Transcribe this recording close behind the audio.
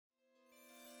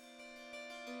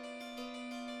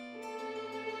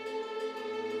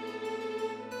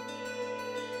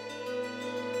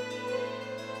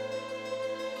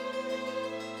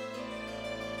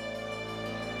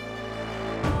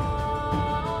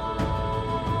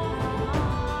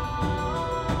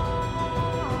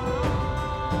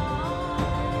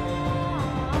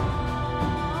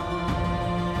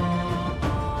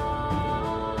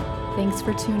Thanks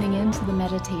for tuning in to the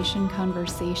Meditation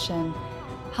Conversation.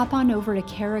 Hop on over to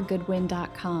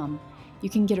karagoodwin.com. You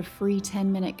can get a free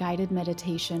 10-minute guided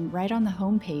meditation right on the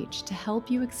homepage to help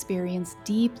you experience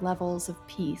deep levels of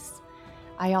peace.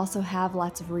 I also have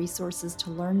lots of resources to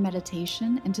learn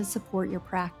meditation and to support your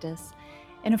practice.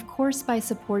 And of course, by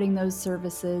supporting those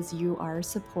services, you are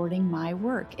supporting my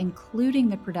work, including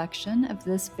the production of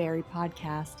this very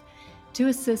podcast, to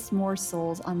assist more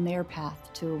souls on their path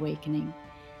to awakening.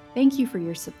 Thank you for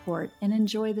your support and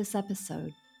enjoy this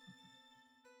episode.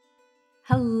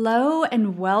 Hello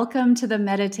and welcome to the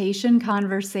Meditation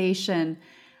Conversation.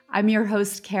 I'm your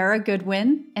host, Kara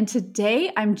Goodwin, and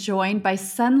today I'm joined by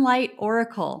Sunlight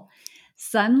Oracle.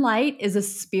 Sunlight is a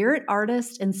spirit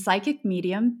artist and psychic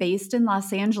medium based in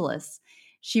Los Angeles.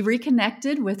 She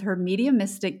reconnected with her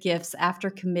mediumistic gifts after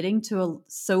committing to a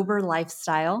sober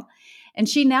lifestyle, and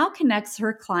she now connects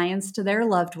her clients to their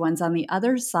loved ones on the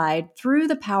other side through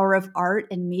the power of art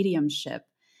and mediumship.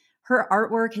 Her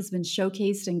artwork has been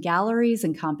showcased in galleries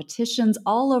and competitions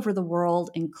all over the world,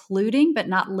 including but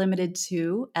not limited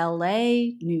to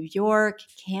LA, New York,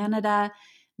 Canada,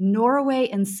 Norway,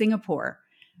 and Singapore.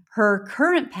 Her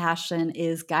current passion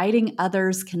is guiding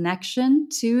others' connection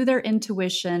to their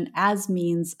intuition as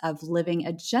means of living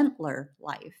a gentler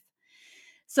life.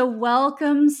 So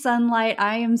welcome, Sunlight.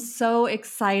 I am so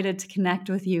excited to connect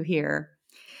with you here.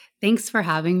 Thanks for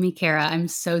having me, Kara. I'm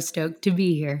so stoked to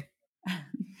be here.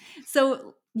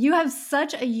 So you have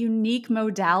such a unique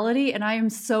modality, and I am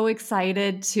so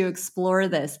excited to explore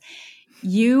this.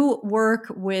 You work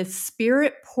with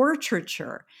spirit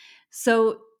portraiture.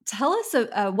 So tell us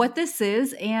what this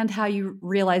is and how you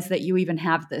realize that you even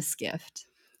have this gift.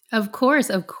 Of course.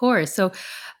 So,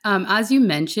 as you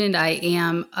mentioned, I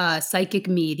am a psychic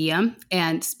medium,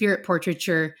 and spirit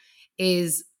portraiture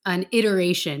is an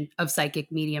iteration of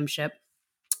psychic mediumship.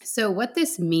 So, what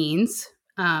this means,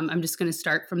 I'm just going to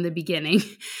start from the beginning,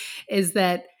 is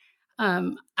that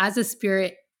as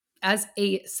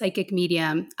a psychic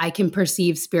medium, I can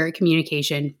perceive spirit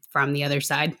communication from the other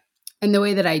side. And the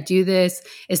way that I do this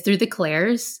is through the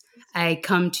clairs. I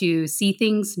come to see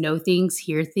things, know things,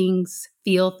 hear things,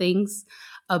 feel things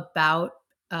about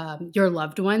your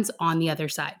loved ones on the other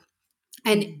side.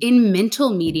 And in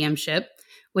mental mediumship,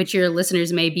 which your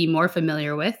listeners may be more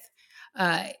familiar with,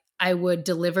 I would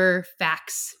deliver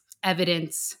facts,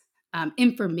 evidence,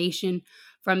 information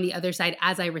from the other side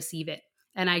as I receive it.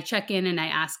 And I check in and I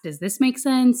ask, does this make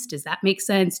sense? Does that make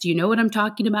sense? Do you know what I'm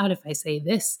talking about if I say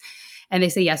this? And they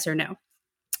say yes or no.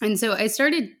 And so I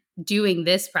started doing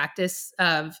this practice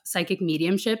of psychic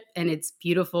mediumship, and it's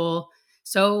beautiful,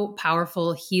 so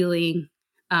powerful, healing,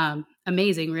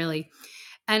 amazing, really.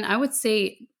 And I would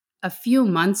say a few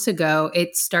months ago,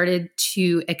 it started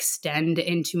to extend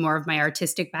into more of my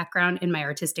artistic background and my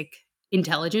artistic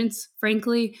intelligence,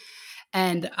 frankly.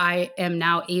 And I am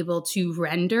now able to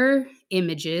render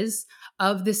images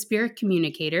of the spirit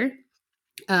communicator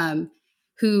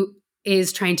who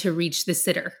is trying to reach the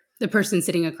sitter, the person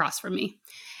sitting across from me.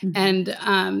 Mm-hmm.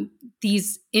 And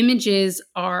these images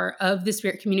are of the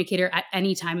spirit communicator at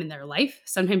any time in their life.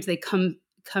 Sometimes they come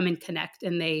and connect,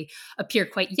 and they appear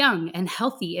quite young and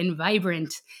healthy and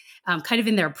vibrant, kind of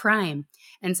in their prime.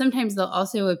 And sometimes they'll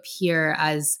also appear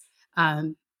as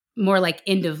more like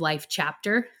end of life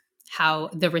chapter, how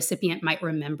the recipient might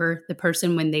remember the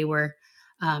person when they were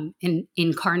in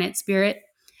incarnate spirit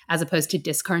as opposed to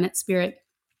discarnate spirit.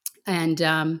 And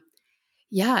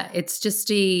it's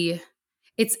just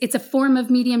it's a form of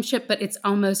mediumship, but it's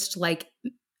almost like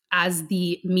as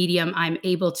the medium, I'm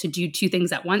able to do two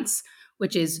things at once,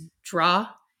 which is draw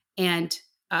and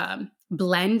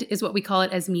blend is what we call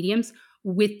it as mediums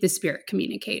with the spirit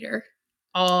communicator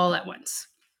all at once.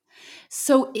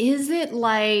 So is it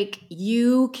like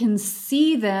you can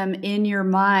see them in your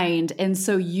mind, and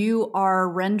so you are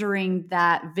rendering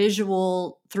that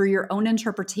visual through your own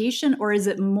interpretation, or is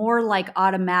it more like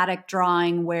automatic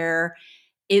drawing where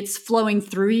it's flowing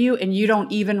through you and you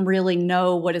don't even really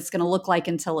know what it's going to look like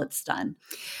until it's done?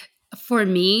 For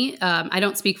me, I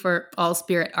don't speak for all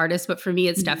spirit artists, but for me,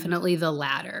 it's definitely the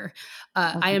latter.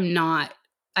 Okay.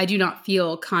 I do not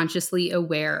feel consciously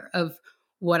aware of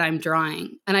what I'm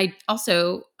drawing. And I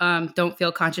also don't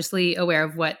feel consciously aware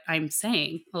of what I'm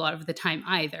saying a lot of the time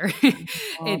either.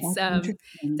 It's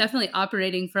definitely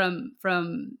operating from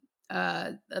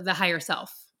the higher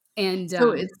self. And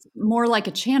so it's more like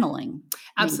a channeling.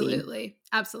 Maybe.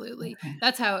 Absolutely.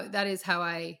 Okay. That is how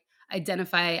I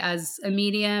identify as a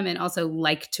medium and also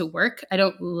like to work. I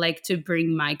don't like to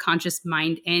bring my conscious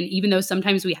mind in, even though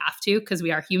sometimes we have to because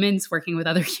we are humans working with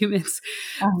other humans.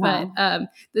 Uh-huh. But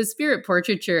the spirit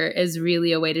portraiture is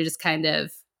really a way to just kind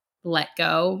of let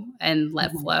go and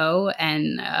let Mhm. flow,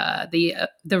 and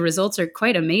the results are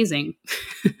quite amazing.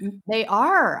 They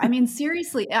are. I mean,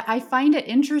 seriously, I find it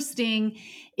interesting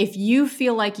if you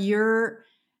feel like you're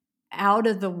out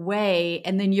of the way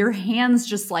and then your hands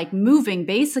just like moving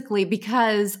basically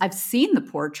because I've seen the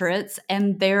portraits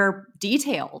and they're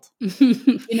detailed.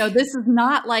 This is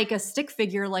not like a stick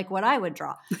figure like what I would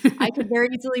draw. I could very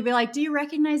easily be like, "Do you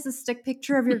recognize the stick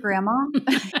picture of your grandma?"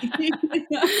 You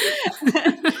know?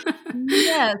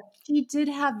 Yes, she did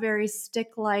have very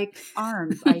stick-like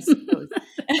arms, I suppose.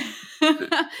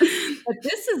 But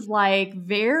this is, like,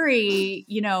 very,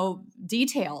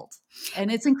 detailed,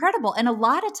 and it's incredible, and a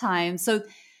lot of times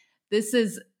this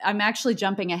is I'm actually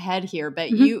jumping ahead here, but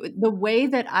Mhm. the way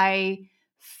that I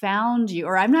found you,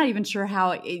 or I'm not even sure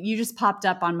how you just popped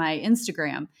up on my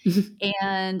Instagram,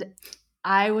 and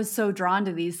I was so drawn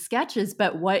to these sketches,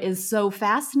 but what is so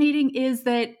fascinating is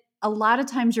that a lot of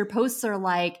times your posts are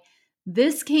like,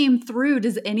 "This came through.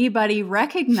 Does anybody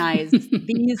recognize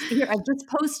these here? I've just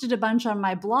posted a bunch on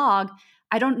my blog.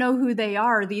 I don't know who they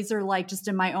are. These are like just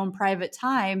in my own private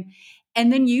time."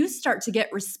 And then you start to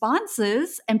get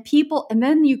responses and people and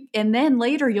then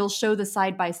later you'll show the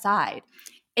side by side.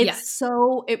 Yes.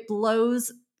 It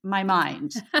blows my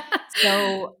mind.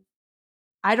 So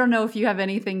I don't know if you have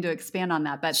anything to expand on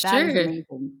that, but that is Sure.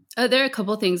 amazing. There are a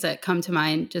couple things that come to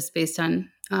mind just based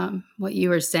on what you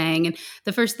were saying. And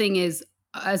the first thing is,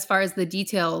 as far as the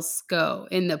details go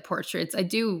in the portraits, I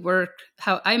do work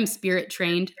how I'm spirit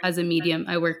trained as a medium.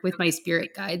 I work with my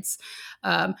spirit guides.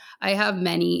 I have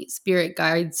many spirit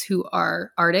guides who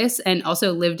are artists and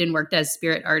also lived and worked as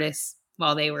spirit artists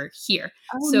while they were here.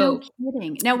 Oh, no So,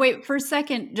 kidding. Now wait for a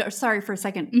second, sorry for a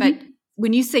second, but mhm,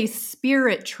 when you say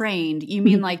spirit trained, you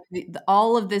mean mhm. like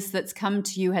all of this that's come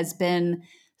to you has been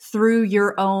through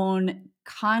your own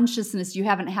consciousness. You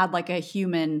haven't had like a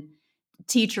human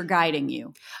teacher guiding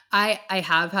you. I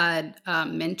have had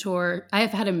mentor. I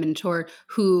have had a mentor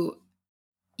who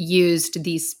used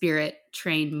the spirit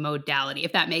trained modality,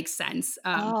 if that makes sense.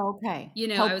 Oh, okay.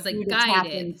 I Helped was you like to tap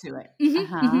guided. into it. Mhm,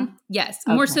 Uh-huh. mhm. Yes,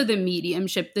 more Okay. so the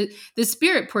mediumship. The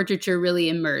spirit portraiture really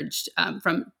emerged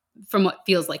from what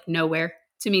feels like nowhere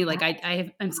to me. Like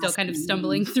I'm still kind of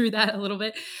stumbling Fascinating. through that a little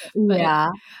bit, but Yeah.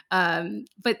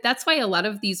 that's why a lot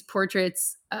of these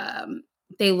portraits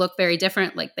they look very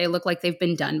different. Like they look like they've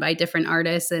been done by different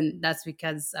artists, and that's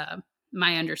because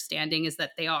my understanding is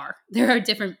that there are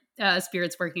different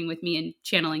spirits working with me and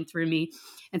channeling through me,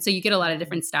 and so you get a lot of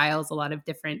different styles, a lot of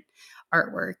different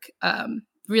artwork.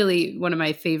 Really, one of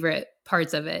my favorite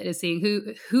parts of it is seeing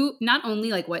who not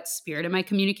only like what spirit am I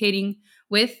communicating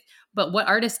with, but what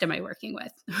artist am I working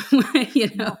with?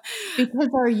 Yeah. Because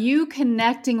are you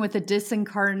connecting with a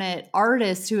disincarnate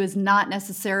artist who is not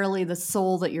necessarily the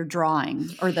soul that you're drawing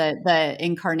or the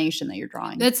incarnation that you're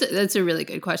drawing? That's a really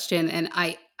good question, and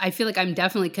I feel like I'm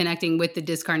definitely connecting with the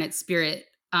discarnate spirit.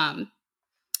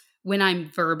 When I'm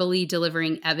verbally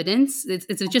delivering evidence, it's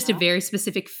just a Uh-huh. very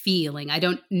specific feeling. I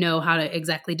don't know how to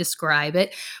exactly describe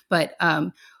it, but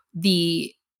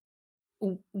the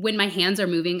when my hands are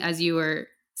moving, as you were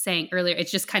saying earlier,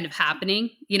 it's just kind of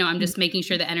happening. I'm just making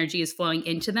sure the energy is flowing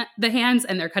into the hands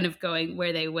and they're kind of going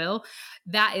where they will.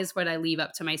 That is what I leave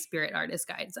up to my spirit artist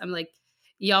guides. I'm like,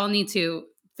 y'all need to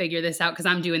figure this out because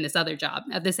I'm doing this other job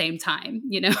at the same time.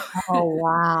 Oh,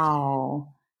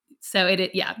 wow. So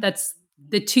yeah, that's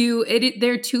the two.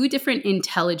 They're two different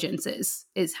intelligences,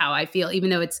 is how I feel. Even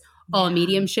though it's all Yeah.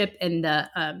 mediumship and the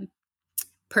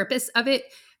purpose of it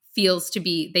feels to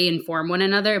be they inform one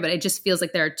another, but it just feels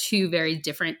like there are two very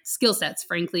different skill sets,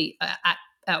 frankly,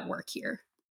 at work here.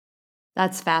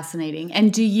 That's fascinating.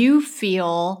 And do you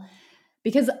feel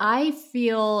because I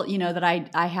feel, that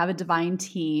I have a divine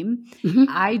team. Hmm.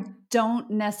 I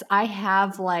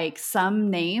have like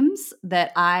some names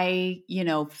that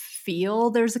feel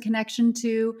there's a connection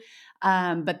to.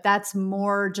 But that's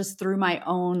more just through my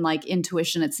own like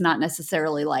intuition. It's not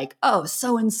necessarily like, oh,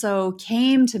 so and so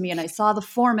came to me and I saw the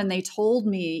form and they told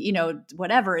me,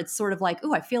 whatever. It's sort of like,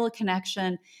 oh, I feel a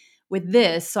connection with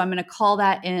this. So I'm going to call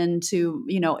that into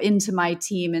my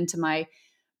team, into my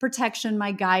protection,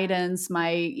 my guidance,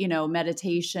 my,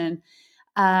 meditation.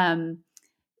 Um,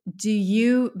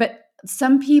 but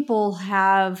some people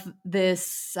have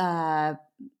this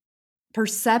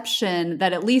perception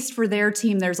that at least for their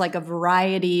team, there's like a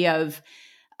variety of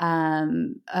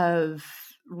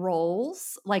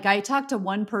roles. Like I talked to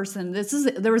one person,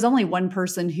 there was only one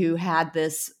person who had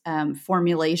this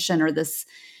formulation or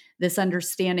this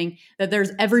understanding that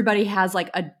everybody has like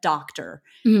a doctor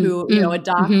Mm, who, a mm, mhm,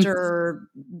 doctor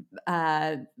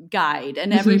uh, guide,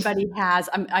 and mhm, everybody has,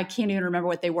 I can't even remember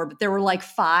what they were, but there were like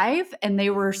five, and they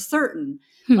were certain,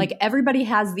 hmm, like everybody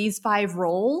has these five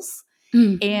roles.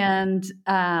 mm. And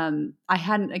I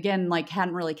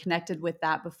hadn't really connected with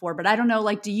that before, but I don't know,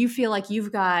 like, do you feel like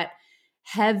you've got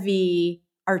heavy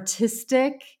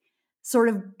artistic sort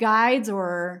of guides,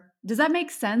 or does that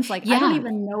make sense? Like, I don't Yeah.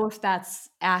 even know if that's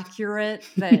accurate,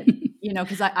 that,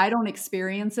 because I don't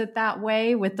experience it that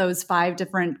way with those five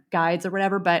different guides or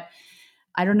whatever, but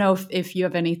I don't know if you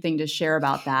have anything to share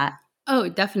about that. Oh,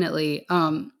 definitely.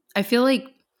 I feel like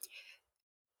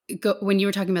when you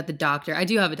were talking about the doctor, I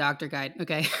do have a doctor guide.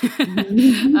 Okay.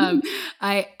 um,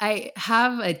 I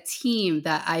have a team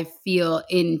that I feel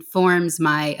informs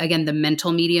my, again, the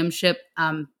mental mediumship.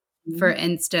 For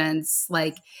instance,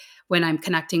 like when I'm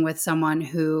connecting with someone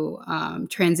who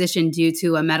transitioned due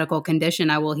to a medical condition,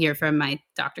 I will hear from my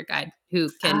doctor guide who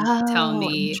can tell Oh,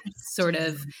 me sort of,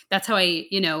 interesting. that's how I,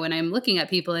 when I'm looking at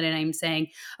people and I'm saying,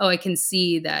 oh, I can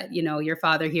see that, your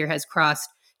father here has crossed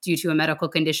due to a medical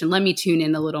condition. Let me tune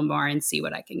in a little more and see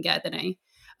what I can get. Then I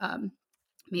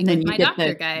meet And then with you my get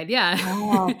doctor the, guide. Yeah.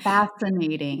 oh,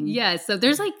 fascinating. Yeah. So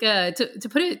there's like, to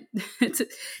put it,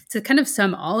 to kind of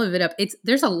sum all of it up,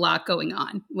 there's a lot going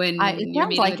on It when you're sounds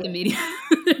meeting like with the it. media.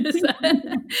 There's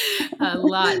a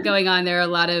lot going on. There are a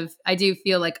lot of, I do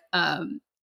feel like,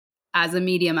 as a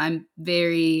medium, I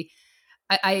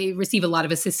receive a lot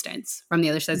of assistance from the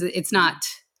other side. It's not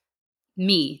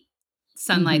me,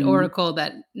 Sunlight Mhm. Oracle,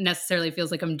 that necessarily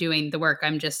feels like I'm doing the work.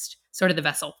 I'm just sort of the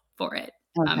vessel for it,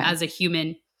 Okay. as a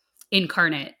human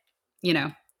incarnate, you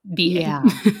know, being. Yeah.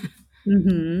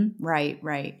 Mhm. Right,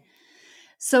 right.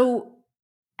 So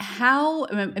how,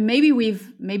 and maybe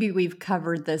we've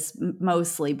covered this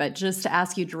mostly, but just to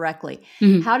ask you directly,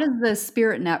 Mhm. how does the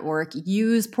spirit network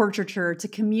use portraiture to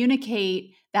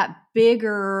communicate that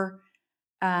bigger,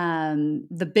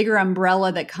 the bigger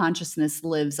umbrella that consciousness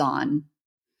lives on?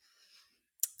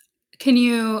 Can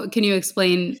you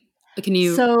explain? Can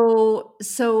you? So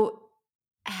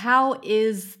how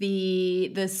is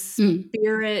the Mm,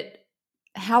 spirit,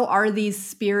 how are these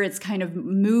spirits kind of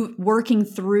working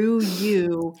through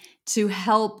you to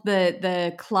help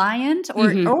the client,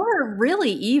 hmm. or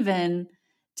really even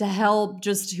to help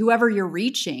just whoever you're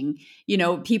reaching,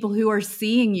 people who are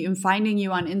seeing you and finding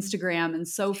you on Instagram and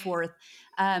so forth,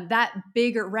 that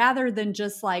bigger, rather than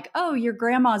just like, oh, your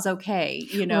grandma's okay,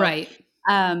 Right.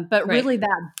 but Right. really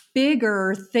that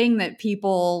bigger thing that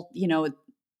people,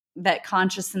 that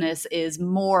consciousness is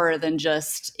more than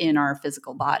just in our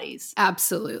physical bodies.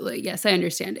 Absolutely. Yes, I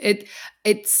understand.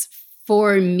 It's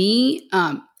for me,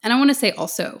 and I want to say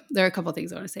also, there are a couple of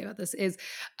things I want to say about this is,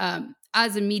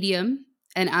 as a medium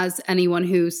and as anyone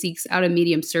who seeks out a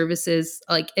medium services,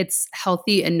 like it's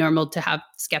healthy and normal to have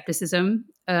skepticism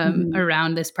Mhm,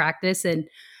 around this practice. And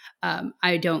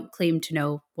I don't claim to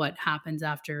know what happens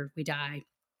after we die.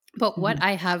 But what mhm.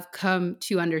 I have come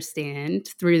to understand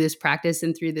through this practice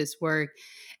and through this work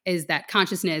is that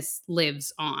consciousness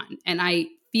lives on. And I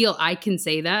feel I can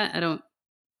say that.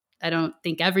 I don't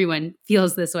think everyone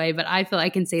feels this way, but I feel I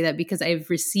can say that because I've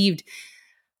received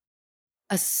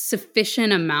a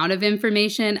sufficient amount of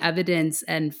information, evidence,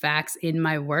 and facts in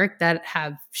my work that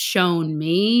have shown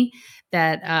me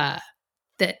that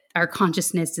that our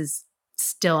consciousness is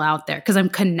still out there because I'm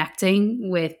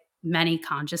connecting with many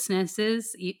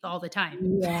consciousnesses all the time.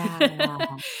 Yeah.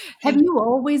 Have And you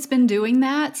always been doing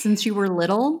that since you were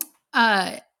little?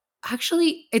 uh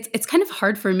actually it's kind of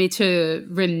hard for me to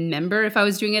remember if I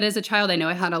was doing it as a child. I know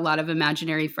I had a lot of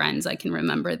imaginary friends. I can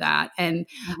remember that. And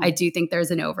I Uh-huh. do think there's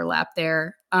an overlap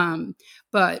there.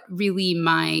 But really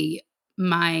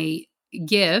my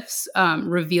gifts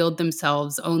revealed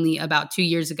themselves only about 2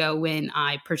 years ago when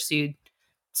I pursued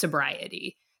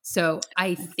sobriety. So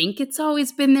I think it's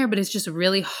always been there, but it's just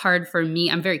really hard for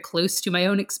me. I'm very close to my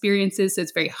own experiences, so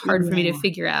it's very hard for me to Yeah.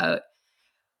 figure out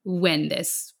when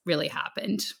this really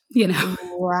happened, you know?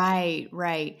 Right,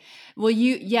 right. Well,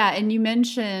 yeah, and you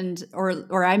mentioned,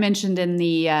 or I mentioned in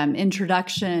the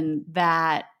introduction,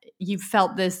 that you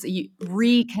felt this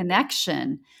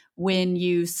reconnection when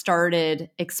you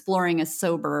started exploring a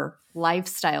sober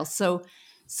lifestyle. So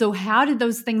how did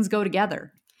those things go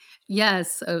together?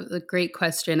 Yes, a great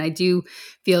question. I do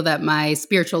feel that my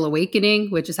spiritual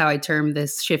awakening, which is how I term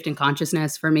this shift in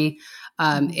consciousness for me,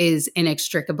 Mhm, is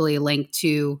inextricably linked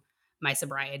to my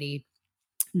sobriety.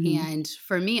 mhm, And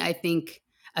for me, I think,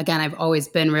 again, I've always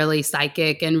been really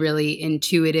psychic and really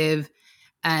intuitive.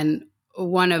 And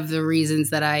one of the reasons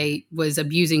that I was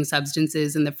abusing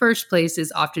substances in the first place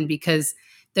is often because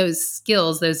those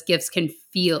skills, those gifts can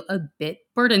feel a bit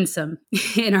burdensome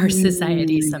in our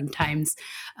society Mm. sometimes.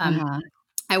 Um, Uh-huh.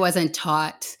 I wasn't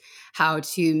taught how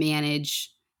to manage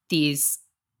these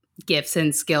gifts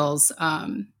and skills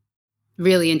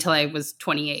really until I was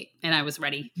 28 and I was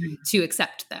ready to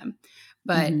accept them.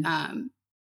 But Mm-hmm.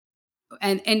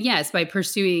 and yes, by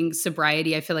pursuing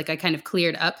sobriety, I feel like I kind of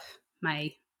cleared up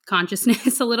my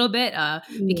consciousness a little bit,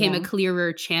 became a Yeah.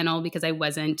 clearer channel because I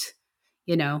wasn't,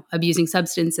 abusing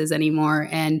substances anymore.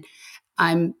 And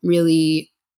I'm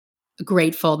really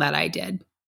grateful that I did.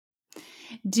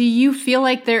 Do you feel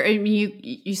like there? I mean,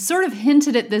 you sort of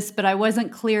hinted at this, but I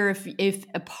wasn't clear if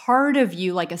a part of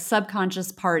you, like a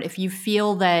subconscious part, if you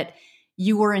feel that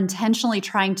you were intentionally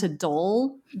trying to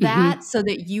dull Mhm. that so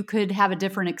that you could have a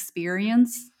different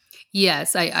experience.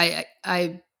 Yes, I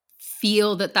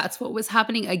feel that that's what was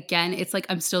happening. Again, it's like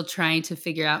I'm still trying to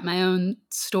figure out my own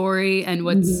story and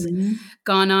what's Mhm.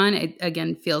 gone on. It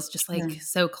again feels just like Sure.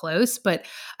 so close, but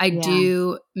I Yeah.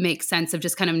 do make sense of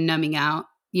just kind of numbing out,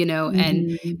 and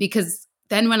Mhm. because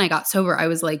then when I got sober, I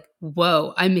was like,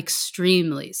 whoa, I'm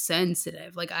extremely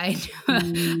sensitive. Like I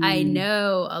Mm.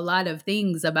 know a lot of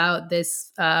things about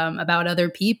this, about other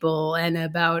people and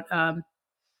about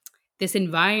this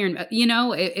environment.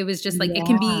 It was just like it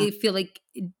can Yeah. be feel like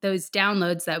those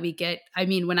downloads that we get. I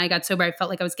mean, when I got sober, I felt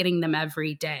like I was getting them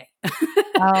every day.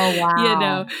 Oh, you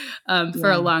wow. know for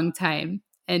Yeah. a long time.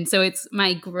 And so it's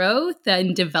my growth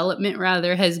and development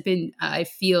rather has been, I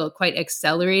feel, quite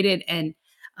accelerated and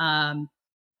um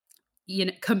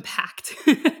compact.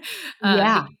 uh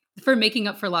Yeah. be- for making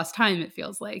up for lost time, it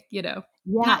feels like, Yeah.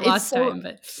 not It's lost so time,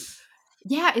 but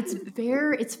Yeah,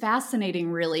 it's fascinating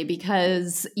really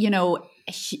because,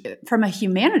 from a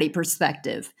humanity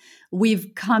perspective,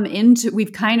 we've kind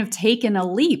of taken a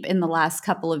leap in the last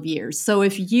couple of years. So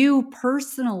if you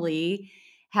personally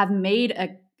have made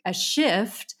a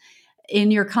shift in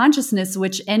your consciousness,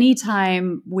 which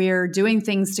anytime we're doing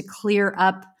things to clear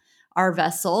up our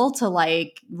vessel, to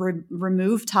like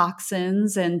remove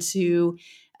toxins and to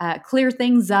clear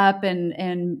things up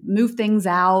and move things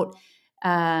out,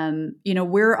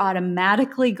 we're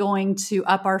automatically going to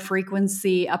up our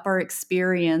frequency, up our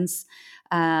experience.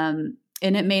 And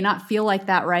it may not feel like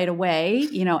that right away.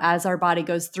 As our body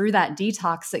goes through that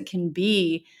detox, it can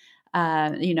be,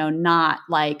 not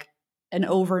like an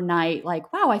overnight,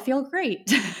 like, wow, I feel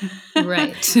great.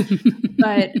 right.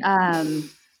 but,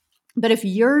 but if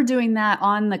you're doing that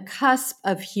on the cusp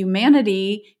of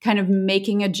humanity kind of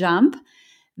making a jump,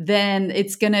 then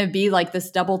it's going to be like this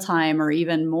double time or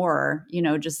even more,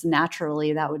 just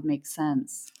naturally that would make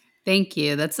sense. Thank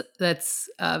you. That's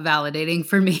validating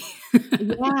for me.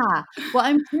 Yeah. Well,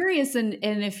 I'm curious and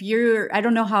if I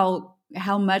don't know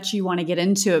how much you want to get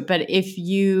into it, but if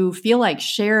you feel like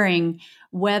sharing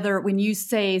whether when you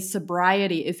say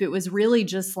sobriety, if it was really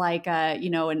just like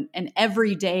an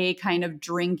everyday kind of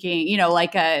drinking,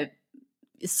 like a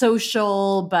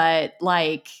social but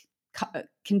like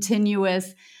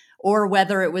continuous, or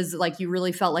whether it was like you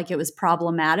really felt like it was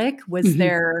problematic. Was Mhm.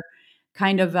 there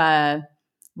kind of a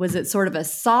was it sort of a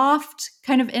soft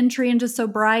kind of entry into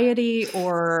sobriety,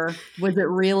 or was it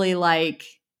really like,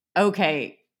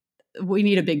 okay, we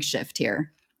need a big shift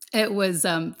here? It was,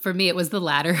 for me, it was the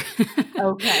latter.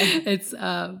 Okay. It's,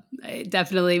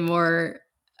 definitely more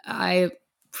I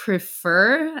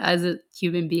prefer as a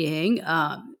human being,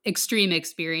 extreme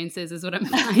experiences is what I'm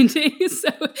finding. So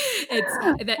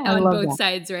it's that I on love both that.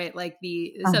 sides, right? Like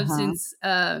the Uh-huh. substance,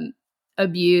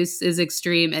 abuse is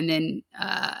extreme, and then,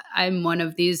 I'm one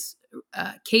of these,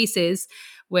 cases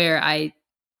where I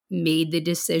made the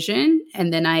decision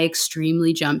and then I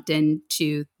extremely jumped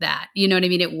into that. You know what I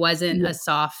mean? It wasn't Yeah. a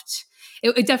soft,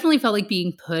 it definitely felt like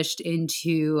being pushed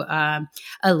into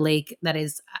a lake that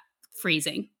is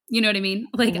freezing. You know what I mean?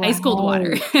 Like ice cold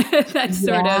water. Right. That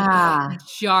sort of Yeah.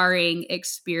 jarring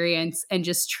experience, and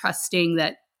just trusting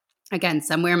that, again,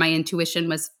 somewhere my intuition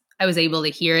was, I was able to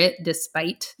hear it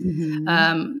despite, Mhm.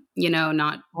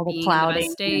 not All the being in the best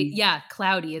clouding state. and Yeah,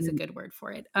 cloudy is a good word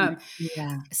for it.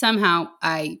 yeah. Somehow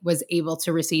I was able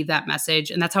to receive that message.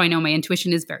 And that's how I know my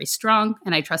intuition is very strong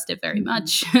and I trust it very Mhm.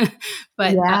 much.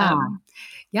 But Yeah.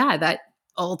 yeah, that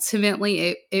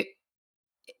ultimately it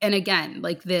and again,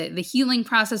 like the healing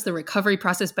process, the recovery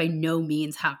process by no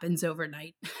means happens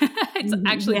overnight. It's Mhm.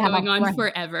 actually Yeah, going on right.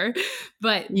 forever.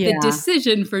 But the Yeah.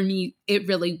 decision for me, it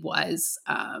really was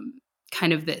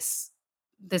kind of this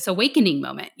awakening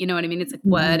moment. You know what I mean? It's like,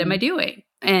 what am I Mhm. doing?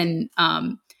 And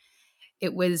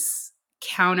it was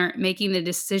counter making the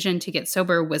decision to get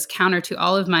sober was counter to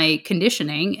all of my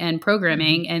conditioning and Mhm.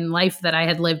 programming and life that I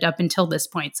had lived up until this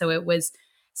point. So it was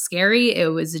scary, it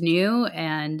was new,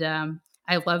 and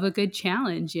I love a good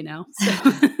challenge, So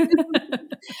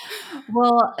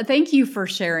Well, thank you for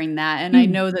sharing that. And I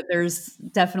Mm, know that there's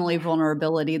definitely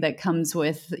vulnerability that comes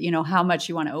with, how much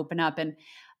you want to open up. And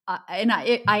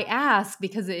I ask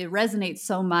because it resonates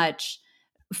so much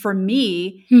for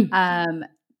me. mm.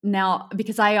 Now,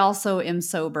 because I also am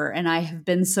sober and I have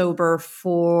been sober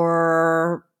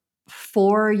for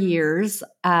 4 years.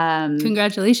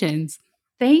 Congratulations.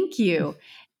 Thank you.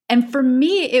 And for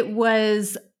me, it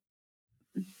was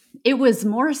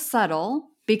more subtle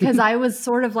because I was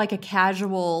sort of like a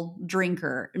casual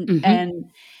drinker, Mhm,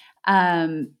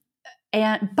 um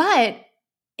but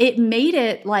it made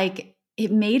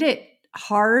it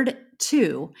hard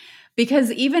too,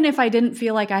 because even if I didn't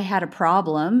feel like I had a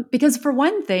problem, because for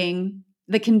one thing,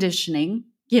 the conditioning,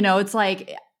 it's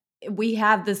like we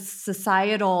have this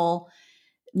societal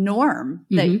norm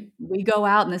that mhm. we go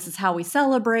out and this is how we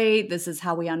celebrate, this is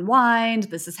how we unwind,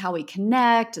 this is how we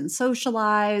connect and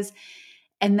socialize.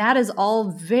 And that is all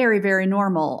very, very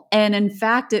normal. And in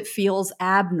fact, it feels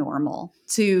abnormal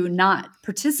to not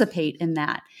participate in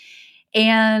that.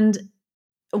 And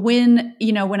when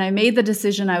I made the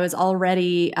decision, I was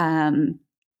already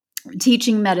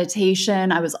teaching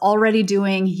meditation, I was already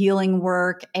doing healing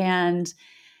work. And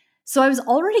so I was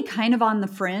already kind of on the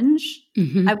fringe. I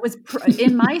Mhm. was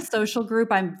in my social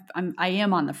group. I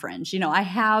am on the fringe. I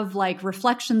have like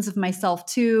reflections of myself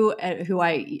too, who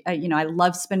I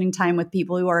love spending time with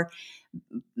people who are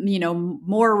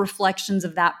more reflections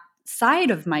of that side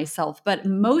of myself. But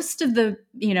most of the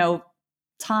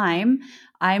time,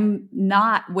 I'm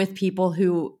not with people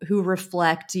who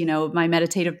reflect my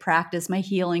meditative practice, my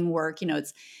healing work.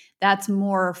 That's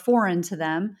more foreign to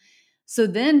them. So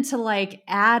then to like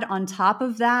add on top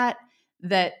of that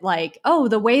like, oh,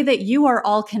 the way that you are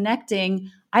all connecting,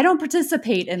 I don't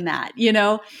participate in that,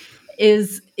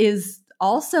 is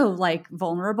also like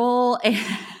vulnerable.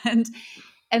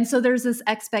 And so there's this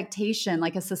expectation,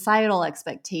 like a societal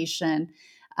expectation.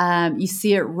 You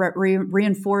see it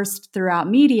reinforced throughout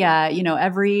media,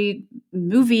 every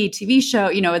movie, TV show,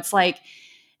 it's like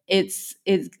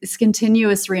it's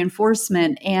continuous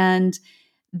reinforcement. And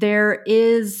there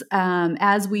is,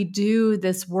 as we do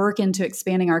this work into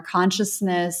expanding our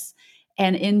consciousness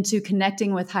and into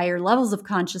connecting with higher levels of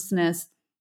consciousness,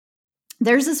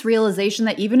 there's this realization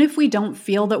that even if we don't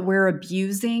feel that we're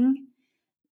abusing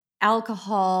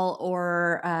alcohol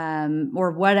or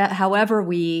what, however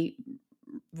we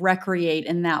recreate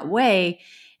in that way,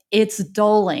 it's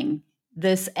dulling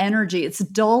this energy. It's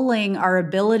dulling our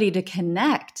ability to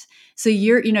connect. So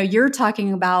you're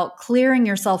talking about clearing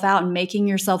yourself out and making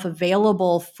yourself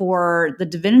available for the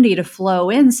divinity to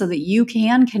flow in so that you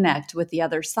can connect with the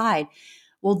other side.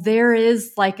 Well, there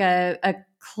is like a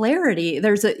clarity.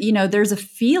 There's a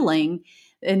feeling,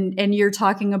 and you're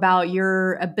talking about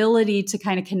your ability to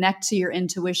kind of connect to your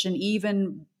intuition,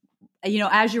 even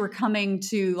as you were coming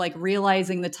to like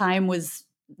realizing the time was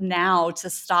now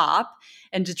to stop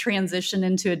and to transition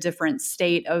into a different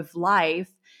state of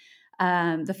life.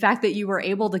 The fact that you were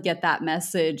able to get that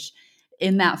message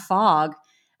in that fog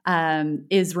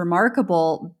is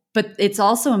remarkable. But it's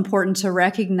also important to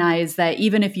recognize that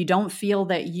even if you don't feel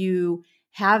that you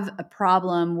have a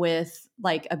problem with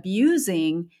like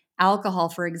abusing alcohol,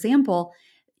 for example,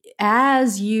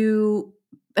 as you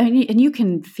and you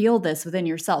can feel this within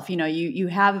yourself, you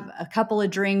have a couple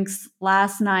of drinks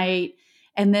last night,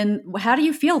 and then how do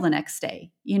you feel the next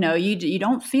day? You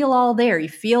don't feel all there, you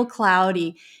feel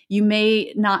cloudy, you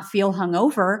may not feel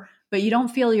hungover, but you don't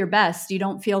feel your best, you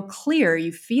don't feel clear,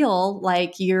 you feel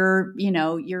like you're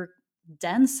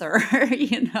denser.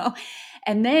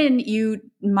 And then you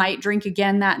might drink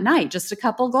again that night, just a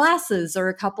couple glasses or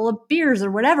a couple of beers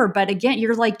or whatever. But again,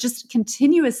 you're like just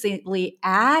continuously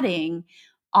adding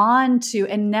on to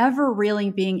and never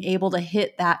really being able to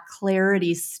hit that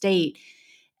clarity state.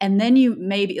 And then you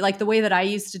maybe, like, the way that I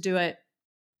used to do it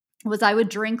was I would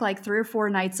drink like 3 or 4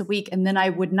 nights a week, and then I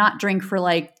would not drink for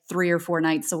like 3 or 4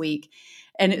 nights a week.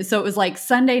 And so it was like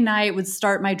Sunday night would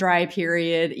start my dry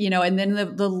period, and then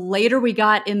the later we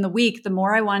got in the week, the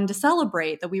more I wanted to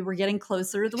celebrate that we were getting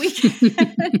closer to the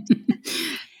weekend.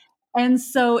 And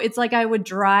so it's like I would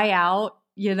dry out,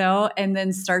 and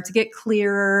then start to get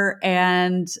clearer,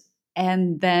 and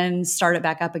then start it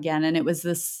back up again. And it was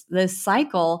this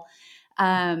cycle.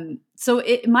 So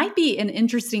it might be an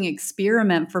interesting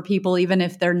experiment for people, even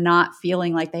if they're not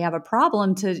feeling like they have a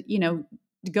problem, to,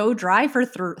 go dry for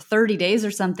 30 days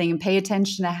or something and pay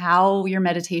attention to how your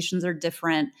meditations are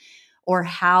different, or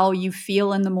how you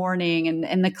feel in the morning,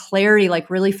 and the clarity, like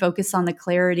really focus on the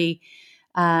clarity,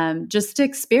 just to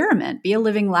experiment, be a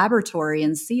living laboratory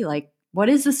and see, like, what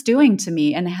is this doing to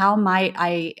me, and how might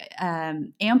I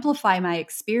amplify my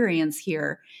experience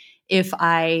here if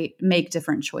I make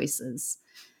different choices?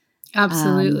 Um,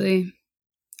 Absolutely.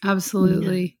 yeah,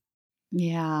 Absolutely.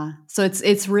 yeah. So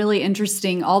it's really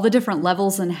interesting, all the different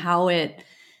levels and how it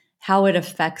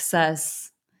affects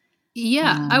us.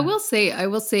 Yeah, Um, I will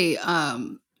say,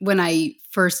 when I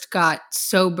first got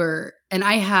sober, and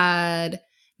I had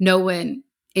no one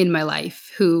in my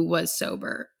life who was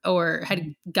sober or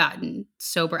had gotten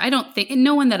sober. I don't think, and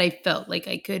no one that I felt like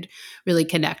I could really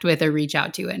connect with or reach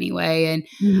out to anyway. And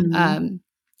mhm. um,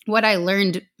 what I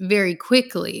learned very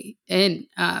quickly and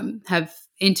have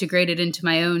integrated into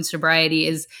my own sobriety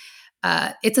is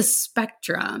it's a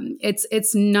spectrum.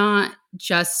 It's not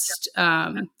just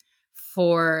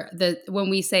for the when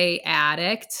we say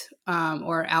addict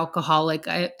or alcoholic,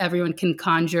 everyone can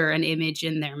conjure an image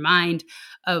in their mind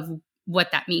of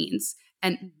what that means.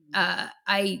 And Mhm.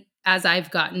 I, as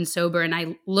I've gotten sober, and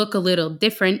I look a little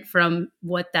different from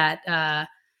what that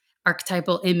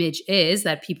archetypal image is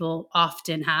that people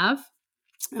often have.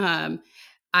 Um,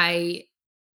 I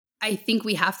I think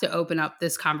we have to open up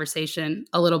this conversation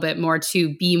a little bit more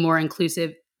to be more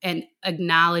inclusive and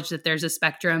acknowledge that there's a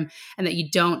spectrum and that you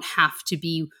don't have to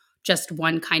be just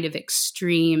one kind of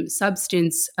extreme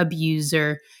substance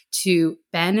abuser to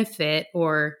benefit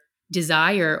or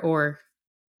desire or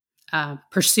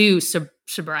pursue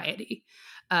sobriety.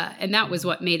 And that was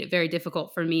what made it very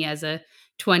difficult for me as a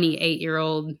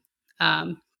 28-year-old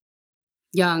um,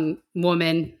 young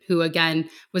woman who again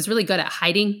was really good at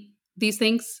hiding these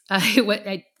things. I'm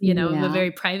a Yeah.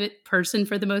 very private person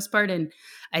for the most part, and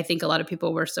I think a lot of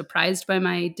people were surprised by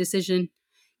my decision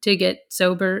to get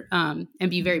sober and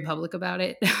be very Mhm. public about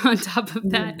it. On top of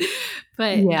that, Mhm.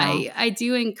 but Yeah. I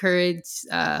do encourage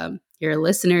your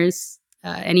listeners,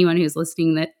 anyone who's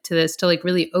listening to this, to like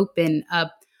really open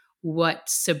up what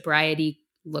sobriety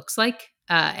looks like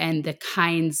and the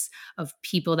kinds of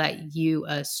people that you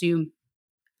assume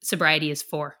sobriety is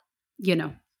for, you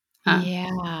know. Uh,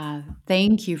 Yeah.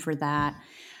 Thank you for that.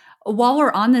 While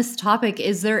we're on this topic,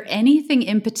 is there anything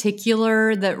in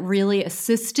particular that really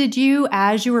assisted you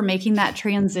as you were making that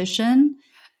transition?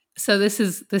 so this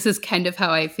is kind of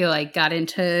how I feel I got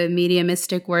into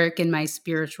mediumistic work, and my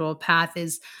spiritual path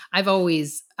is I've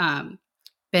always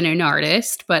been an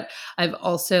artist, but I've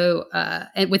also,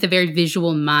 and with a very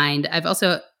visual mind, I've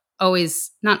also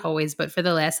always, not always, but for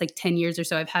the last like 10 years or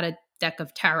so, I've had a deck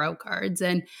of tarot cards.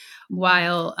 And Mhm.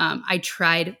 while I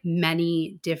tried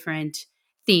many different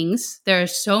things, there are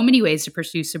so many ways to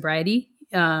pursue sobriety.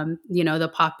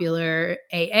 The popular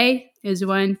AA is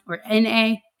one, or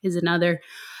NA is another.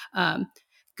 Um,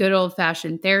 Good old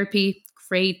fashioned therapy,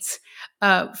 great.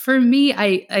 For me,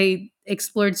 I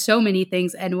explored so many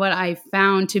things, and what I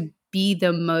found to be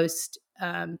the most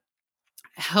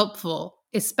helpful,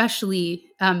 especially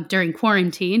during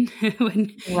quarantine,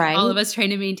 when all of Right. us trying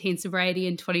to maintain sobriety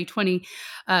in 2020,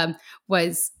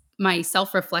 was my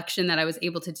self reflection that I was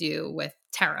able to do with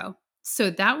tarot. So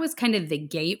that was kind of the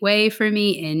gateway for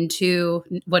me into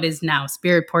what is now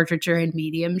spirit portraiture and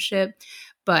mediumship.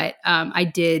 But I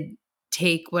did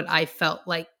take what I felt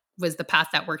like was the path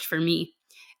that worked for me.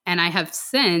 And I have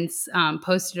since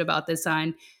posted about this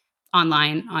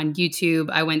online on YouTube.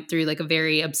 I went through like a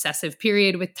very obsessive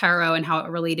period with tarot and how it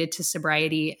related to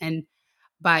sobriety. And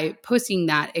by posting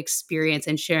that experience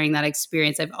and sharing that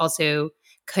experience, I've also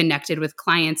connected with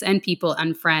clients and people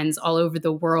and friends all over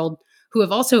the world who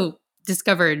have also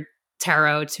discovered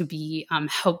tarot to be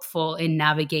helpful in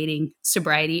navigating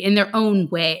sobriety in their own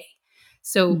way.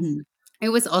 So Mhm. it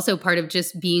was also part of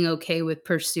just being okay with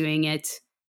pursuing it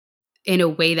in a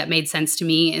way that made sense to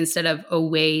me instead of a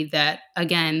way that,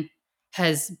 again,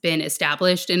 has been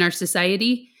established in our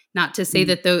society. Not to say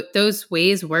Mm. that those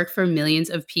ways work for millions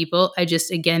of people. I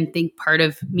just, again, think part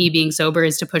of me being sober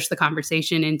is to push the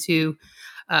conversation into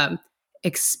um,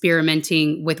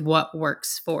 experimenting with what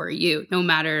works for you, no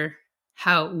matter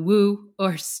how woo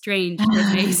or strange it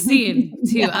may seem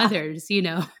to Yeah. others.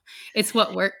 It's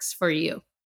what works for you.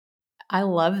 I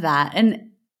love that.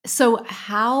 And so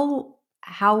how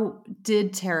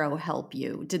did tarot help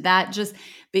you? Did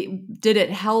it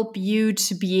help you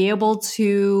to be able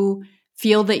to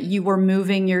feel that you were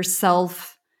moving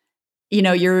yourself,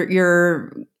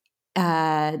 your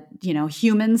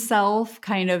human self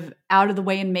kind of out of the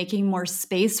way and making more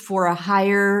space for a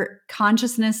higher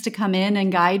consciousness to come in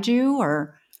and guide you,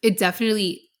 or It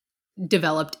definitely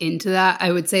developed into that.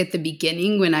 I would say at the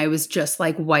beginning when I was just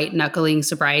like white knuckling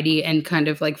sobriety and kind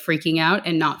of like freaking out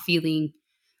and not feeling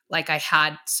like I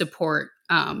had support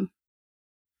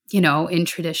in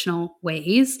traditional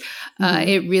ways. Mhm.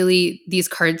 It really, these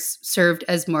cards served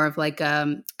as more of like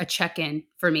a check-in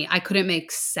for me. I couldn't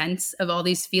make sense of all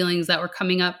these feelings that were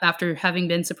coming up after having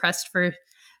been suppressed for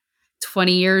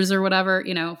 20 years or whatever,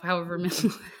 however many,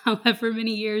 however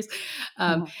many years.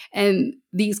 Um, Uh-huh. and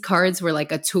these cards were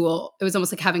like a tool. It was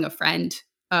almost like having a friend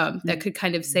that Mhm. could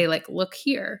kind of say, like, look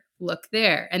here, look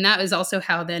there. And that was also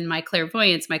how then my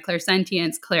clairvoyance, my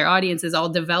clairsentience, clairaudience is all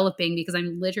developing, because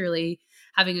I'm literally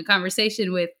having a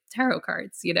conversation with tarot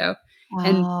cards.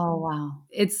 And Oh, wow.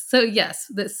 it's so, yes,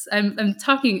 this I'm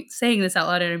talking saying this out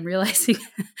loud, and I'm realizing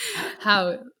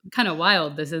how kind of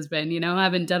wild this has been. I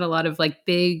haven't done a lot of like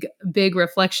big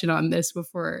reflection on this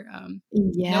before. No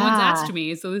one's Yeah. asked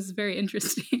me, so this is very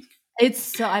interesting.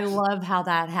 I love how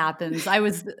that happens. I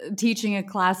was teaching a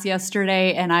class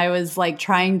yesterday and I was like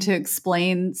trying to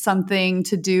explain something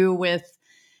to do with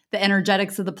the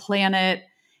energetics of the planet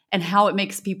and how it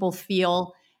makes people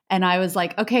feel. And I was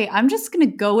like, okay, I'm just going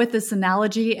to go with this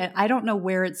analogy and I don't know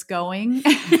where it's going.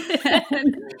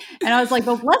 And I was like,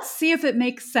 well, let's see if it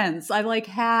makes sense. I like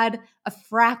had a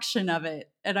fraction of it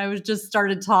and I was just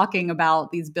started talking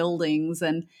about these buildings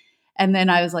and then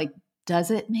I was like,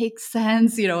 does it make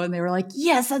sense? And they were like,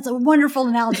 yes, that's a wonderful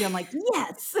analogy. I'm like,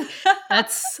 yes.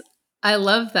 That's I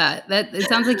love that. That it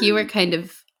sounds like you were kind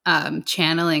of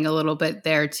channeling a little bit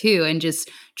there too, and just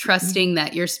Yeah. trusting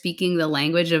that you're speaking the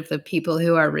language of the people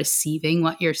who are receiving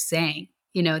what you're saying.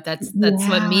 That's what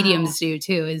Yeah. mediums do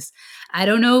too. Is I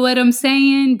don't know what I'm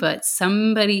saying, but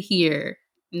somebody here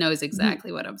knows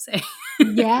exactly what I'm saying.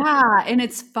 Yeah, and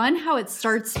it's fun how it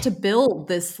starts to build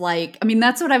this I mean,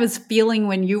 that's what I was feeling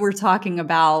when you were talking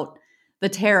about the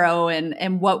tarot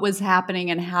and what was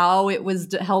happening and how it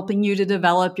was helping you to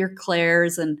develop your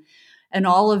clairs and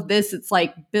all of this. It's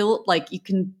like built, like you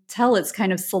can tell it's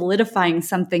kind of solidifying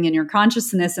something in your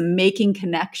consciousness and making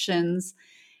connections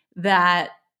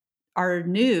that are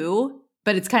new,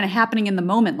 but it's kind of happening in the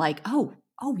moment like, oh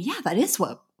yeah, that is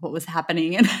what was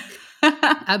happening. And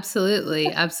Absolutely,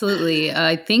 absolutely.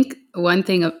 I think one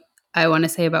thing I want to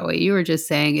say about what you were just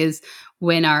saying is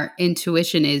when our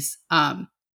intuition is kind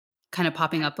of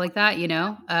popping up like that, and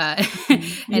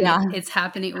yeah. it's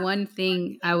happening. One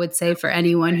thing I would say for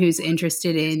anyone who's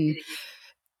interested in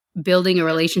building a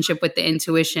relationship with the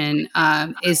intuition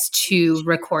is to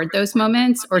record those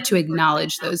moments or to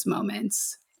acknowledge those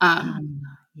moments.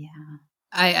 Yeah.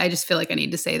 I just feel like I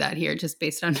need to say that here, just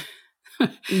based on the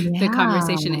Yeah.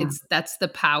 conversation. That's the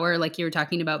power, like you were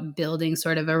talking about, building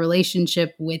sort of a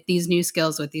relationship with these new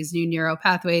skills, with these new neural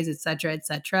pathways, et cetera, et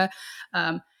cetera.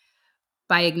 Um,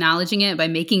 by acknowledging it, by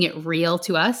making it real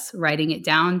to us, writing it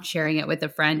down, sharing it with a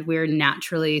friend, we're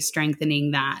naturally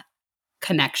strengthening that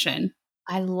connection.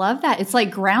 I love that. It's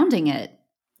like grounding it,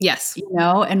 Yes,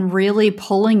 and really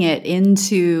pulling it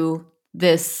into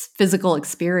this physical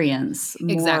experience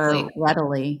more exactly.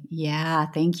 readily. Yeah,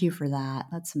 thank you for that.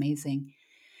 That's amazing.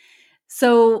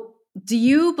 So, do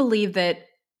you believe that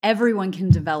everyone can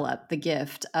develop the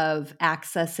gift of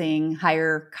accessing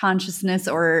higher consciousness,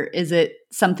 or is it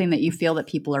something that you feel that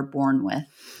people are born with?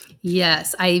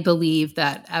 Yes, I believe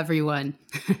that everyone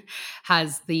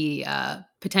has the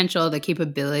potential, the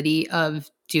capability of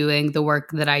doing the work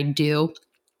that I do.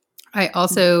 I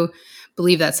also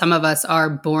believe that some of us are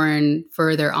born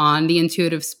further on the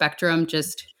intuitive spectrum,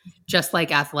 just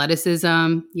like athleticism.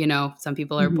 Some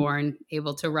people are Mhm. born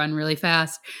able to run really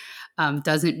fast.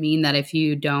 Doesn't mean that if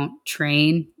you don't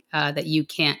train, that you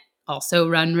can't also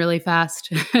run really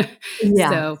fast. Yeah.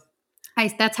 So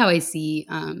that's how I see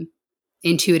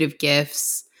intuitive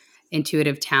gifts,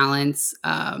 intuitive talents.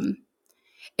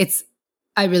 It's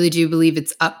I really do believe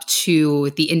it's up to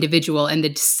the individual and the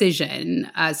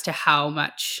decision as to how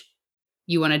much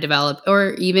you want to develop,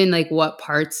 or even like what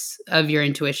parts of your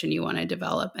intuition you want to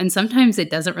develop. And sometimes it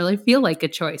doesn't really feel like a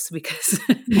choice, because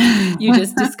you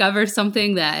just discover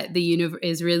something that the universe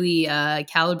is really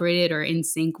calibrated or in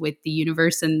sync with the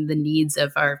universe and the needs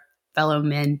of our fellow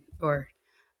men or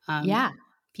um, Yeah.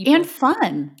 And people.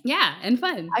 fun. Yeah, and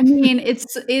fun. I mean,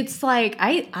 it's like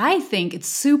I think it's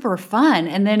super fun,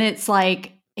 and then it's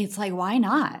like why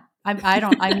not? I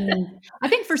don't. I mean, I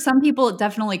think for some people it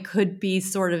definitely could be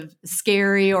sort of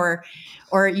scary, or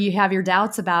you have your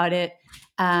doubts about it.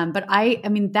 But I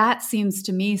mean, that seems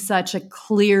to me such a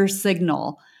clear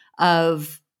signal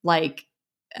of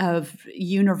of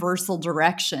universal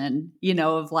direction.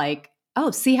 Of like, oh,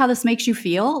 see how this makes you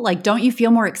feel? Like, don't you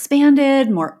feel more expanded,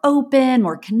 more open,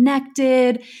 more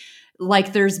connected?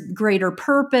 Like there's greater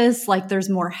purpose, like there's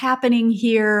more happening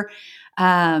here,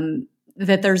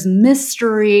 that there's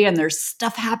mystery and there's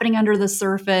stuff happening under the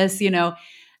surface. And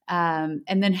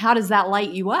then how does that light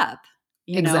you up?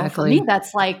 For me, Exactly.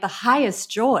 that's like the highest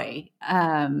joy,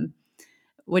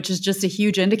 which is just a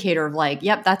huge indicator of like,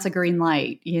 yep, that's a green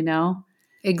light.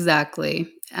 Exactly.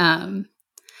 I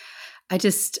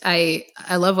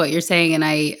love what you're saying, and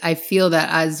I feel that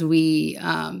as we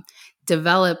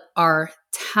develop our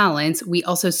talents, we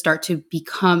also start to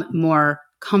become more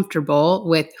comfortable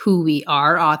with who we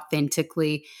are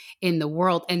authentically in the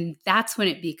world, and that's when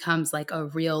it becomes like a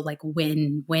real like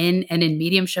win-win. And in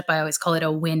mediumship, I always call it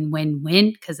a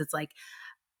win-win-win, because it's like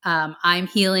I'm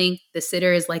healing, the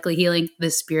sitter is likely healing,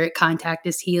 the spirit contact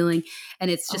is healing,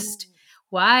 and it's Oh, just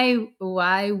why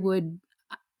would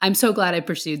I'm so glad I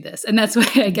pursued this. And that's why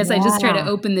I guess I just try to yeah.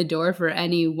 open the door for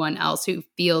anyone else who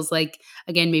feels like,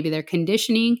 again, maybe their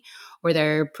conditioning or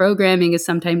their programming is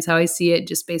sometimes how I see it,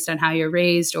 just based on how you're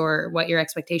raised or what your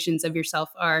expectations of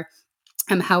yourself are.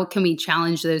 How can we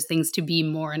challenge those things to be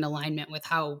more in alignment with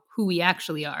who we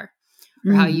actually are,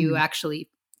 or how you Mhm. actually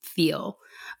feel?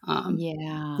 Um,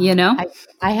 Yeah. you know?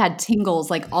 I had tingles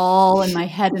like all in my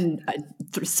head and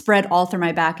spread all through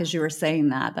my back as you were saying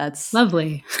that. That's,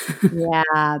 Lovely.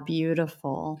 yeah,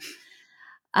 beautiful.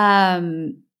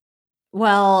 Um,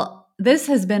 well, this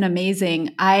has been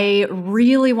amazing. I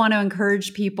really want to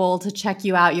encourage people to check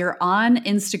you out. You're on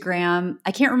Instagram.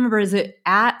 I can't remember, is it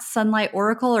at Sunlight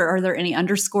Oracle, or are there any I,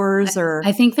 underscores or?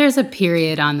 I think there's a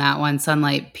period on that one,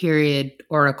 Sunlight period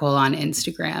Oracle on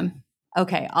Instagram.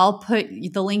 Okay, I'll put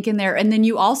the link in there. And then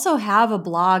you also have a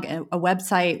blog, a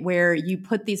website where you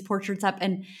put these portraits up.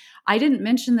 And I didn't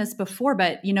mention this before,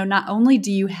 but not only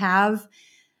do you have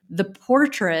the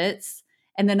portraits,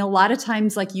 and then a lot of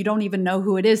times like you don't even know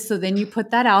who it is, so then you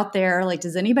put that out there, like,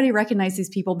 does anybody recognize these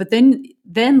people? But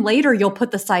then later you'll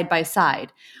put the side by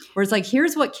side, where it's like,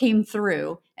 here's what came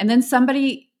through, and then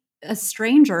somebody, a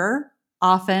stranger,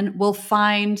 often will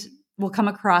come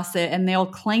across it and they'll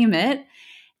claim it,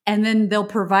 and then they'll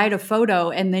provide a photo,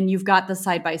 and then you've got the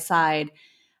side by side,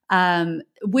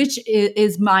 which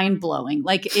is mind blowing.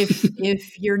 Like,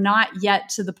 if you're not yet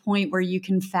to the point where you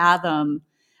can fathom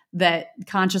that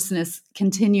consciousness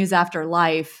continues after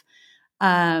life,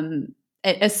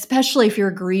 especially if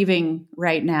you're grieving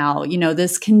right now,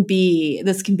 this can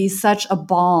be such a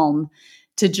balm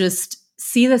to just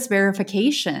see this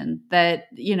verification that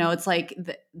it's like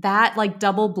that like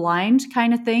double blind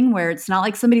kind of thing, where it's not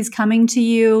like somebody's coming to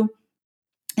you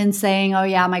and saying, "Oh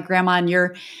yeah, my grandma," and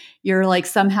you're like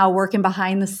somehow working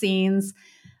behind the scenes.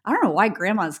 I don't know why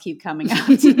grandmas keep coming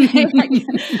out today. Like,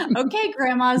 okay,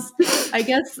 grandmas, I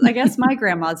guess my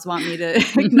grandmas want me to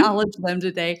acknowledge them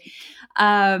today.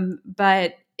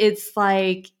 But it's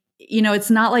like, it's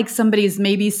not like somebody's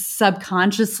maybe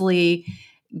subconsciously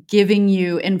giving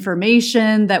you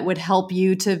information that would help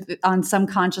you to, on some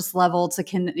conscious level,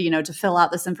 to fill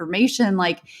out this information,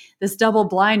 like this double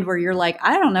blind where you're like,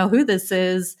 I don't know who this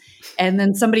is, and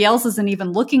then somebody else isn't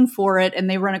even looking for it and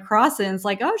they run across it and it's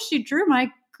like, oh, she drew my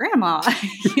grandma.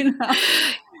 you know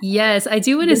Yes, I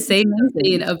do want to this is say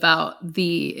something amazing. about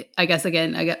I guess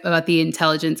again, about the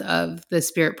intelligence of the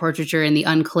spirit portraiture and the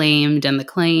unclaimed and the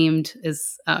claimed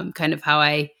is kind of how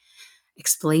I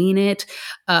explain it.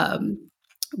 Um,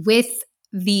 with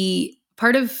the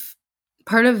part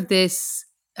of this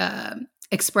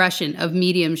expression of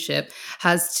mediumship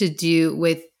has to do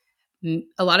with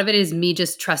a lot of it is me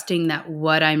just trusting that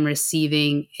what I'm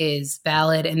receiving is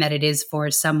valid and that it is for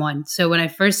someone. So when I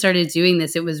first started doing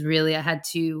this, it was really, I had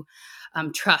to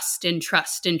trust and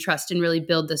trust and trust and really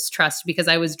build this trust, because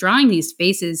I was drawing these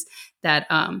faces that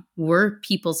were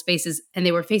people's faces, and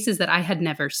they were faces that I had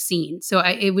never seen. So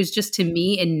it was just, to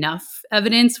me, enough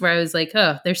evidence where I was like,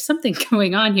 oh, there's something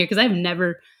going on here, because I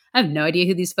have no idea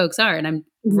who these folks are, and I'm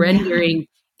Yeah. rendering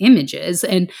images.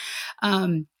 And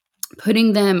um,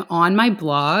 putting them on my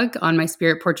blog, on my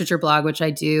spirit portraiture blog, which I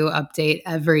do update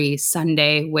every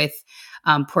Sunday with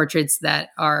portraits that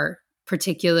are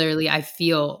particularly, I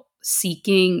feel,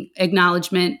 seeking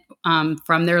acknowledgement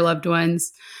from their loved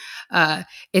ones.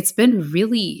 It's been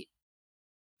really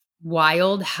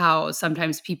wild how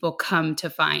sometimes people come to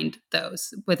find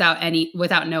those without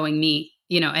knowing me,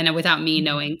 and without me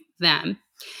knowing them.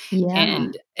 Yeah.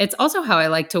 And it's also how I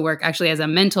like to work actually as a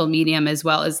mental medium, as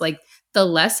well as like the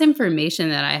less information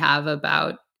that I have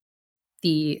about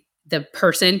the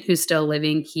person who's still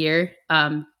living here.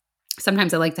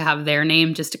 Sometimes I like to have their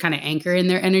name just to kind of anchor in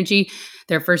their energy,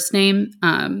 their first name.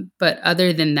 But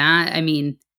other than that, I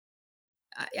mean,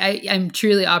 I'm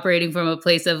truly operating from a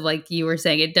place of, like you were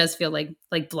saying, it does feel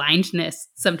like blindness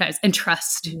sometimes, and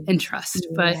trust and trust.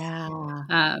 But Yeah.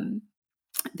 um,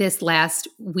 this last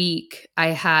week I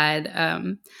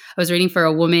was reading for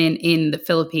a woman in the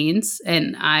Philippines,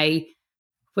 and I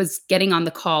was getting on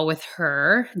the call with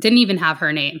her, didn't even have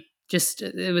her name, just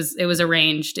it was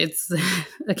arranged. It's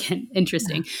again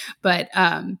interesting, but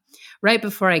right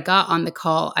before I got on the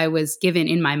call, I was given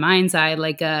in my mind's eye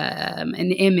like an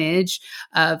image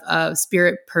of a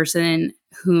spirit person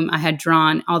whom I had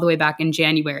drawn all the way back in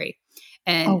January,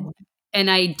 and Oh,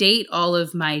 I date all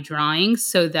of my drawings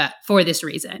so that for this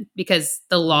reason, because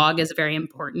the log is very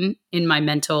important in my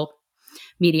mental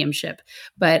mediumship.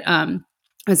 But I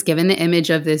was given the image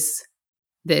of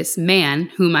this man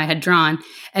whom I had drawn,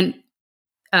 and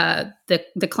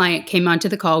the client came onto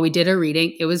the call. We did a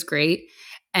reading. It was great,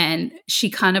 and she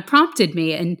kind of prompted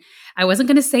me, and I wasn't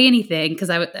going to say anything because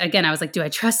I was like, do I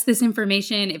trust this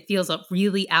information? It feels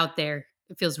really out there.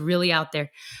 It feels really out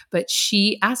there. But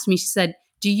she asked me. She said,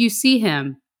 "Do you see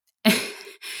him?"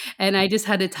 And I just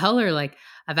had to tell her like,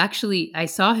 I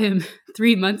saw him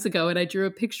 3 months ago and I drew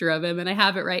a picture of him and I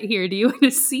have it right here. Do you want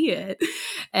to see it?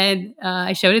 And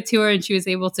I showed it to her and she was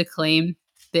able to claim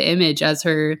the image as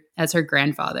her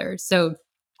grandfather. So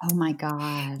oh my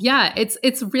gosh. yeah,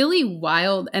 it's really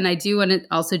wild. And I do want to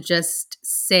also just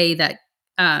say that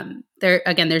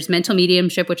there's mental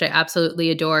mediumship, which I absolutely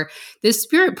adore. This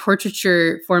spirit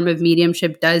portraiture form of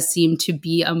mediumship does seem to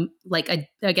be a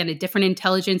different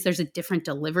intelligence. There's a different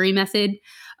delivery method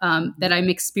that I'm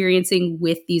experiencing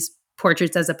with these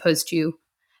portraits as opposed to,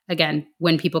 again,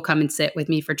 when people come and sit with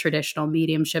me for traditional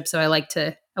mediumship. So I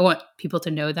want people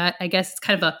to know that. I guess it's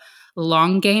kind of a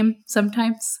long game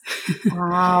sometimes.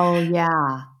 Oh,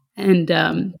 yeah.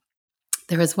 And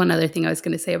there was one other thing I was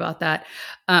going to say about that.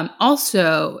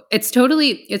 Also, it's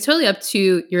totally up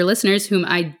to your listeners, whom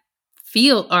I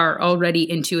feel are already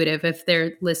intuitive. If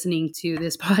they're listening to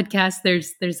this podcast,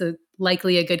 there's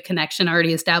likely a good connection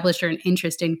already established or an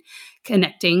interest in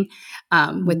connecting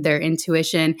with their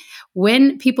intuition.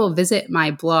 When people visit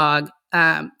my blog,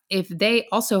 if they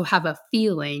also have a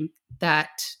feeling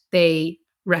that they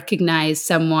recognize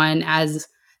someone as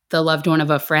the loved one of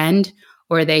a friend,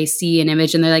 or they see an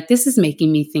image and they're like, this is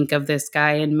making me think of this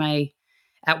guy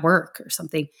at work or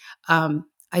something.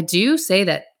 I do say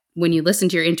that when you listen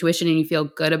to your intuition and you feel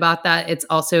good about that, it's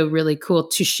also really cool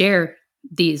to share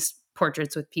these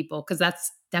portraits with people, because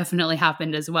that's definitely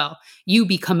happened as well. You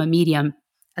become a medium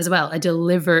as well, a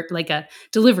delivery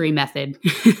method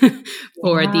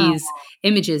for Wow. these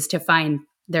images to find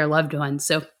their loved ones.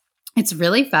 So it's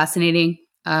really fascinating.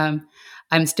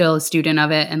 I'm still a student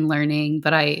of it and learning,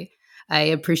 but I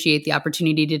appreciate the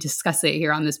opportunity to discuss it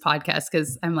here on this podcast,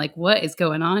 because I'm like, what is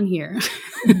going on here?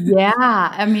 Yeah,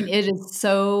 I mean, it is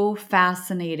so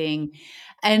fascinating.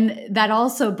 And that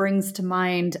also brings to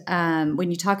mind when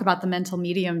you talk about the mental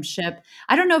mediumship.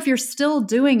 I don't know if you're still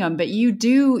doing them, but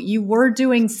you were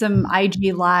doing some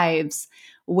IG lives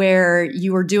where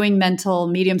you were doing mental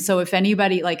medium. So if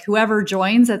anybody, like whoever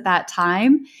joins at that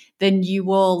time, then you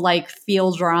will like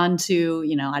feel drawn to,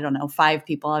 I don't know, 5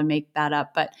 people. I make that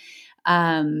up, but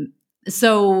um,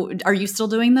 so are you still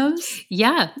doing those?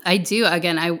 Yeah, I do.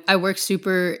 Again, I work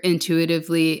super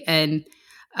intuitively and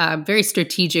very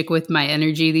strategic with my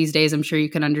energy these days. I'm sure you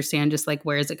can understand just like,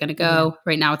 where is it going to Yeah. go?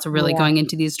 Right now, it's really Yeah. going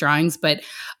into these drawings, but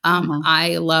Uh-huh.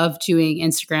 I love doing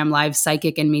Instagram live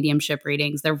psychic and mediumship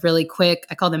readings. They're really quick.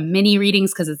 I call them mini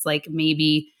readings because it's like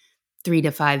maybe 3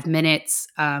 to 5 minutes.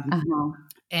 Uh-huh.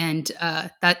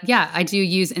 Yeah, I do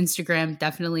use Instagram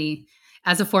definitely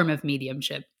as a form of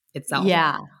mediumship itself.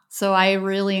 Yeah. So I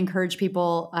really encourage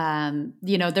people,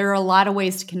 there are a lot of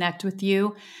ways to connect with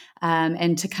you,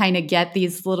 and to kind of get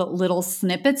these little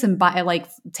snippets and buy like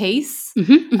tastes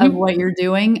Hmm, of hmm. what you're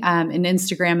doing. And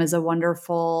Instagram is a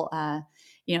wonderful,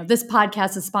 this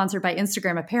podcast is sponsored by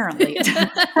Instagram, apparently.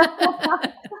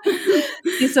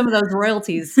 See some of those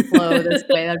royalties flow this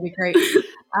way. That'd be great.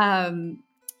 Um,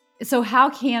 so how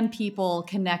can people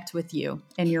connect with you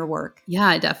and your work?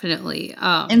 Yeah, definitely.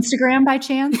 Instagram by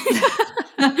chance?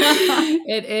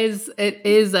 It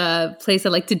is a place I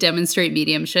like to demonstrate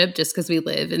mediumship, just because we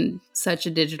live in such a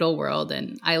digital world,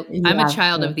 and I'm a Yeah,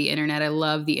 child sure. of the internet. I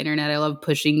love the internet. I love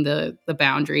pushing the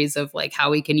boundaries of like how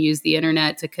we can use the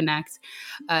internet to connect.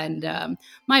 And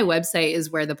my website is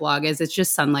where the blog is. It's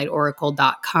just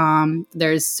sunlightoracle.com.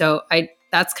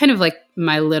 That's kind of like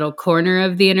my little corner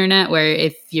of the internet, where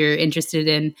if you're interested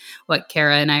in what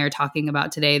Kara and I are talking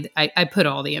about today, I put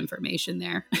all the information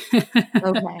there.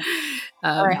 Okay.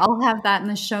 All right, um, I'll have that in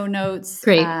the show notes.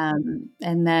 Great. And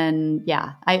then,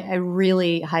 yeah, I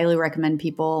really highly recommend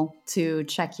people to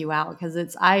check you out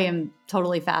because I am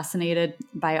totally fascinated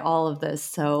by all of this.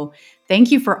 So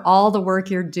thank you for all the work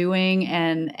you're doing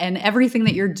and everything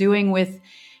that you're doing with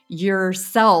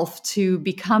yourself to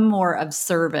become more of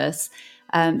service.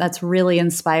 That's really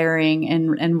inspiring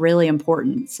and really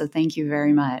important. So thank you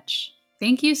very much.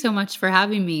 Thank you so much for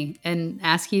having me and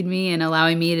asking me and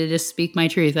allowing me to just speak my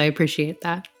truth. I appreciate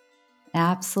that.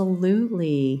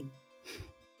 Absolutely.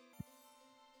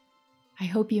 I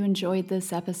hope you enjoyed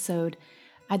this episode.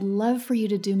 I'd love for you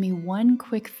to do me one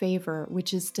quick favor,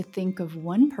 which is to think of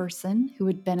one person who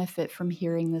would benefit from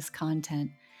hearing this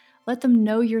content. Let them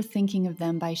know you're thinking of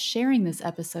them by sharing this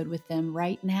episode with them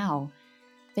right now.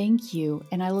 Thank you,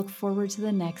 and I look forward to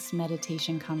the next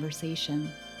meditation conversation.